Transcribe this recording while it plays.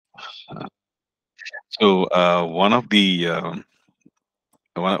So one of the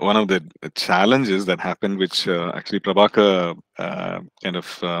challenges that happened, which actually Prabhakar kind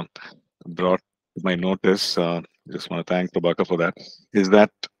of brought to my notice. Just want to thank Prabhakar for that. Is that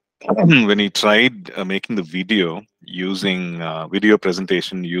when he tried making the video using video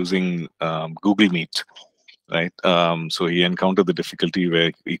presentation using Google Meet, right? So he encountered the difficulty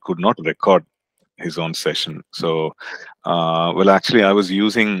where he could not record his own session. So, well, actually, I was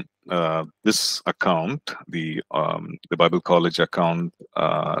using this account, the Bible College account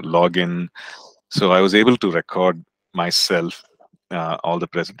login. So I was able to record myself, all the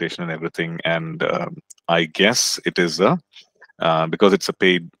presentation and everything. And I guess it is a because it's a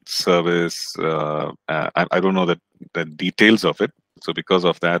paid service. I don't know the details of it. So because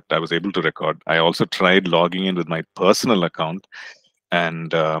of that, I was able to record. I also tried logging in with my personal account,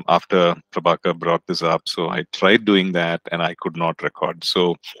 and after Prabhakar brought this up, so I tried doing that, and I could not record.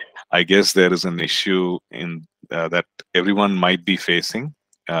 So I guess there is an issue in that everyone might be facing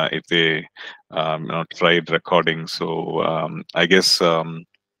if they tried recording. So I guess so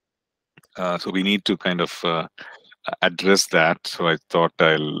we need to kind of address that. So I thought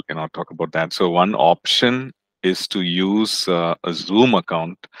I'll talk about that. So one option is to use a Zoom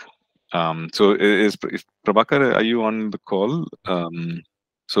account. So is Prabhakar, are you on the call?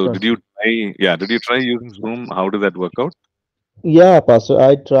 So did Yes. you try? Yeah, did you try using Zoom? How did that work out? Yeah, Pastor,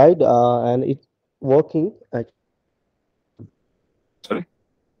 I tried and it's working. Sorry.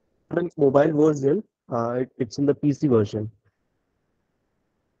 Current mobile version, it's in the PC version.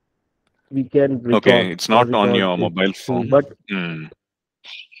 We can Okay, it's not on record your it. mobile phone. But Hmm.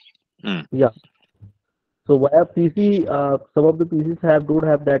 Hmm. yeah, so via PC, some of the PCs don't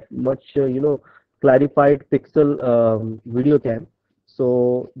have that much clarified pixel video cam.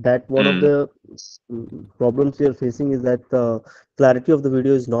 So that one of Hmm. the problems we are facing is that the clarity of the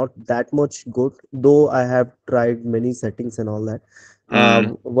video is not that much good. Though I have tried many settings and all that.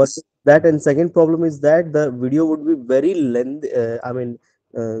 Hmm. What that and second problem is that the video would be very lengthy. I mean,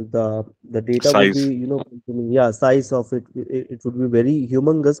 the data would be Size. consuming, yeah, size of it would be very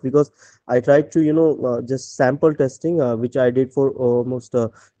humongous because I tried to just sample testing, which I did for almost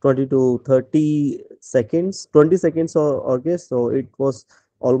 20 to 30 seconds, 20 seconds or okay, so it was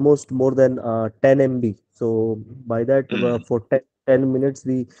almost more than 10 MB. So by that, Hmm. for 10 minutes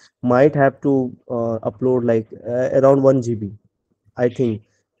we might have to upload like around 1 GB. I think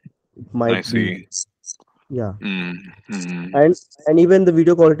it I might be, see. yeah. Hmm. Hmm. and and even the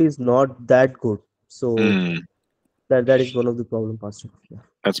video quality is not that good, so Hmm. that is one of the problem, Pastor. Yeah.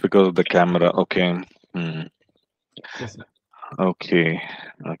 That's because of the camera. Okay. Hmm. Yes, sir. Okay.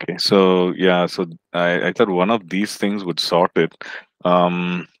 Okay. So yeah. So I thought one of these things would sort it.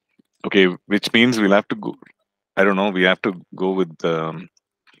 Um. Okay. Which means we'll have to go. I don't know. We have to go with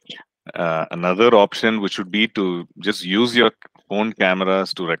another option, which would be to just use your phone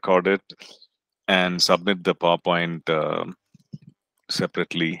cameras to record it and submit the PowerPoint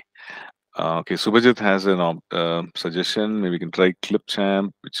separately. Okay, Subhajit has an suggestion. Maybe we can try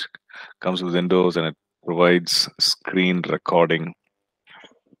Clipchamp, which comes with Windows and it provides screen recording.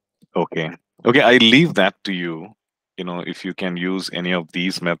 Okay. Okay, I leave that to you. If you can use any of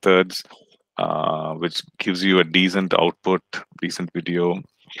these methods, which gives you a decent output, decent video.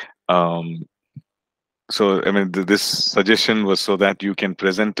 Um, so I mean, this suggestion was so that you can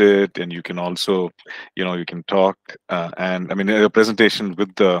present it and you can also you can talk, and I mean a presentation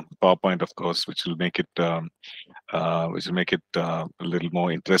with the PowerPoint, of course, which will make it a little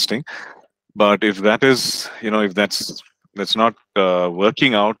more interesting. But if that is if that's not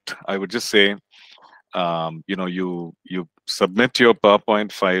working out, I would just say you submit your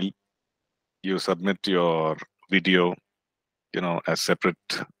PowerPoint file, you submit your video as separate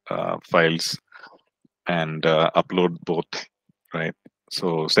files, and upload both, right?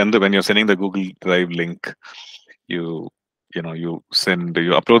 So when you're sending the Google Drive link, you you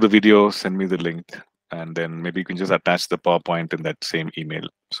upload the video, send me the link, and then maybe you can just attach the PowerPoint in that same email.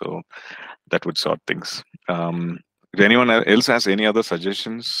 So that would sort things. If anyone else has any other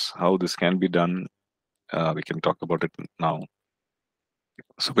suggestions how this can be done, we can talk about it now.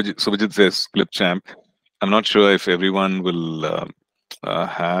 Subhajit says Clipchamp. I'm not sure if everyone will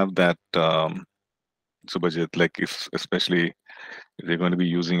have that, Subhajit. Like, if especially if you're going to be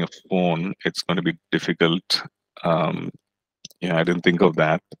using a phone, it's going to be difficult. Um, yeah, I didn't think of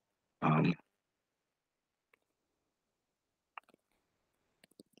that.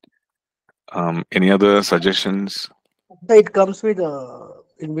 Um, any other suggestions? It comes with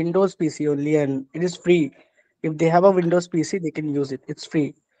in Windows PC only, and it is free. If they have a Windows PC, they can use it. It's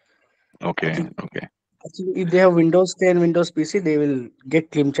free. I Okay, think. okay. Actually, if they have Windows 10, Windows PC, they will get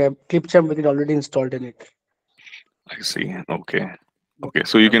Clipchamp with it already installed in it. I see. Okay. But Okay.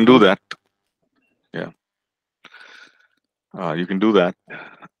 So you can do most that. Yeah. You can do that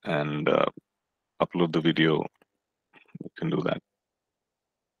and upload the video. You can do that.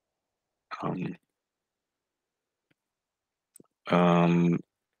 Um, um,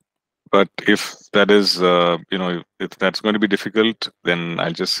 but if that is, if that's going to be difficult, then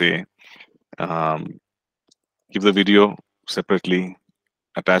I'll just say, um, give the video separately,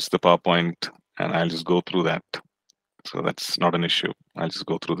 attach the PowerPoint, and I'll just go through that. So that's not an issue. I'll just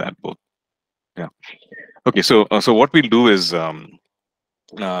go through that both. Yeah. Okay. So what we'll do is, from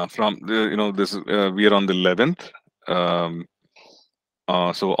the, this we are on the 11th. Um,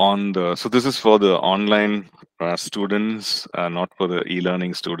 so this is for the online students, not for the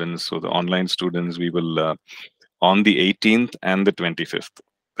e-learning students. So the online students, we will on the 18th and the 25th.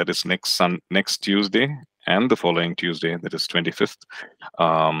 That is next Tuesday and the following Tuesday. That is 25th.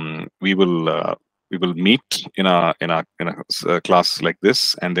 We will meet in a class like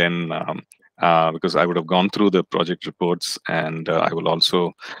this, and then because I would have gone through the project reports, and I will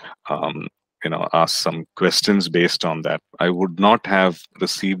also um, ask some questions based on that. I would not have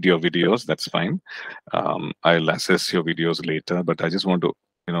received your videos. That's fine. I'll assess your videos later, but I just want to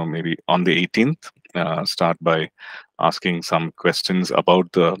maybe on the 18th start by asking some questions about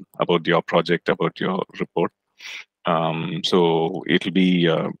your project, about your report. So it'll be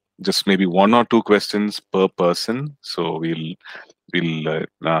just maybe one or two questions per person. So we'll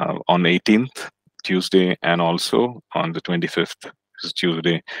on 18th Tuesday, and also on the 25th, which is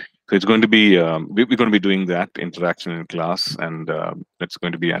Tuesday. So it's going to be we're going to be doing that interaction in class, and it's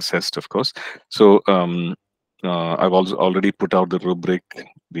going to be assessed, of course. So I've also already put out the rubric,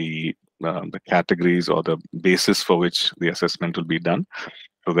 the categories or the basis for which the assessment will be done.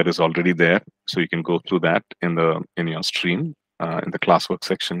 So that is already there. So you can go through that in your stream in the classwork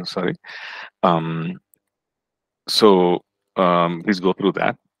section. Sorry. Um, so please go through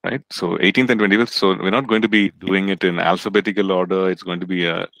that, right? So 18th and 25th. So we're not going to be doing it in alphabetical order. It's going to be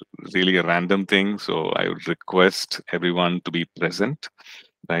really a random thing. So I would request everyone to be present,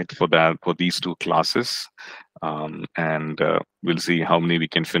 right, for these two classes, and we'll see how many we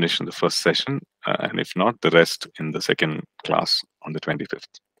can finish in the first session, and if not, the rest in the second class on the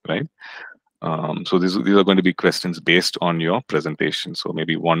 25th, right? So these are going to be questions based on your presentation. So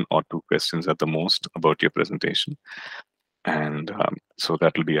maybe one or two questions at the most about your presentation, and so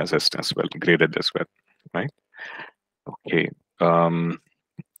that will be assessed as well, graded as well, right? Okay. Um,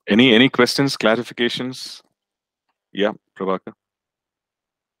 any questions, clarifications? Yeah, Prabhakar.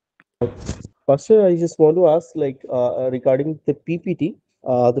 Pastor, I just want to ask, like, regarding the PPT.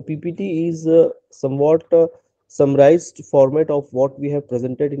 The PPT is somewhat summarized format of what we have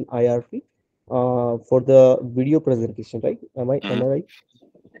presented in IRP for the video presentation, right? Am Mhm. I right?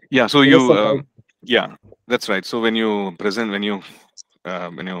 Yeah. So It was you, summarized. yeah, that's right. So when you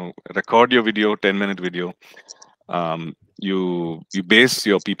record your video, 10-minute video, you base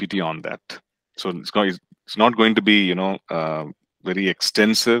your PPT on that. So it's not going to be very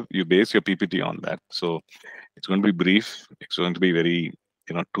extensive. You base your PPT on that. So it's going to be brief. It's going to be very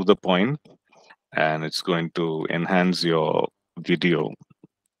to the point, and it's going to enhance your video.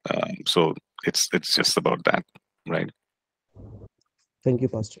 So it's just about that, right? Thank you,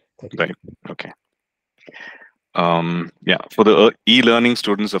 Pastor. Thank you. Right. Okay. Yeah, for the e-learning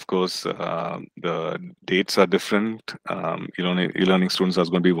students, of course, the dates are different. E-learning students are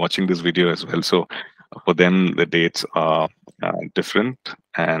going to be watching this video as well. So for them, the dates are different.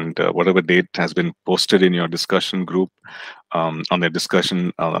 And whatever date has been posted in your discussion group, on the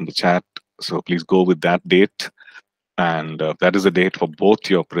discussion on the chat, so please go with that date. And that is the date for both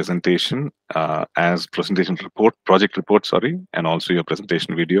your presentation as presentation report, project report, sorry, and also your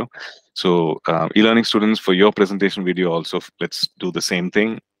presentation video. So e-learning students, for your presentation video also, let's do the same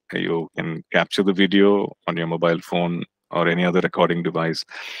thing. You can capture the video on your mobile phone or any other recording device,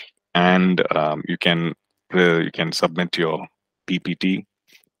 and you can submit your PPT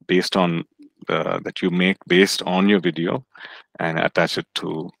based on that you make based on your video, and attach it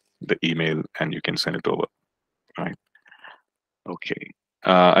to the email, and you can send it over. Right. Okay.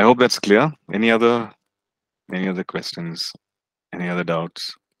 I hope that's clear. Any other questions? Any other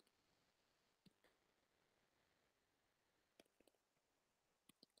doubts?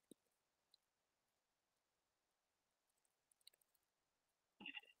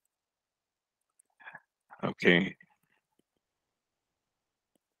 Okay.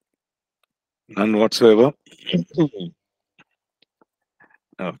 None whatsoever.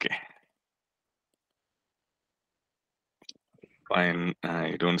 Okay. Fine.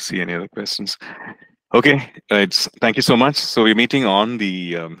 I don't see any other questions. Okay, it's thank you so much. So we're meeting on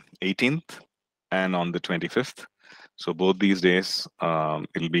the 18th and on the 25th. So both these days,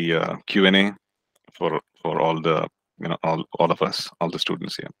 it'll be a Q&A for all the all of us, all the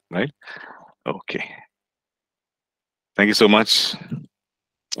students here, right? Okay, thank you so much.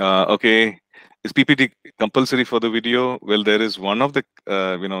 Okay, is PPT compulsory for the video? Well, there is one of the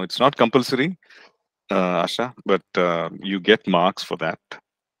it's not compulsory, Asha, but you get marks for that,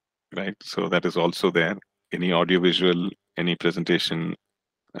 right? So that is also there. Any audiovisual, any presentation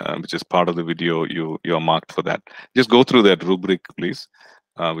which is part of the video, you're marked for that. Just go through that rubric, please,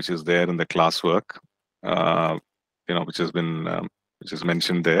 which is there in the classwork, uh, which is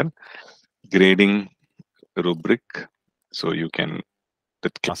mentioned there. Grading rubric, so you can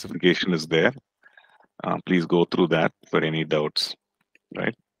the classification is there. Please go through that for any doubts,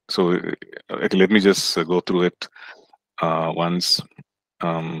 right? So okay, let me just go through it once.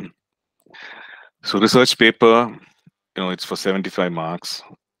 Um, so research paper, it's for 75 marks,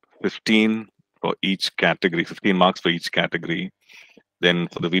 15 for each category, 15 marks for each category. Then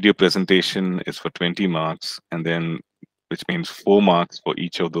for the video presentation is for 20 marks, and then which means 4 marks for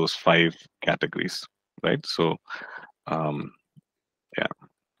each of those 5 categories, right? So yeah,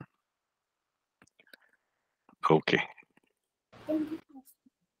 okay,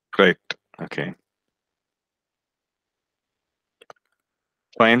 great, okay,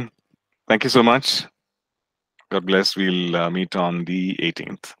 fine. Thank you so much. God bless. We'll meet on the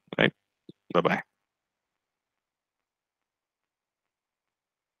 18th, right? Bye bye.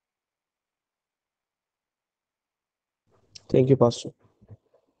 Thank you, Pastor.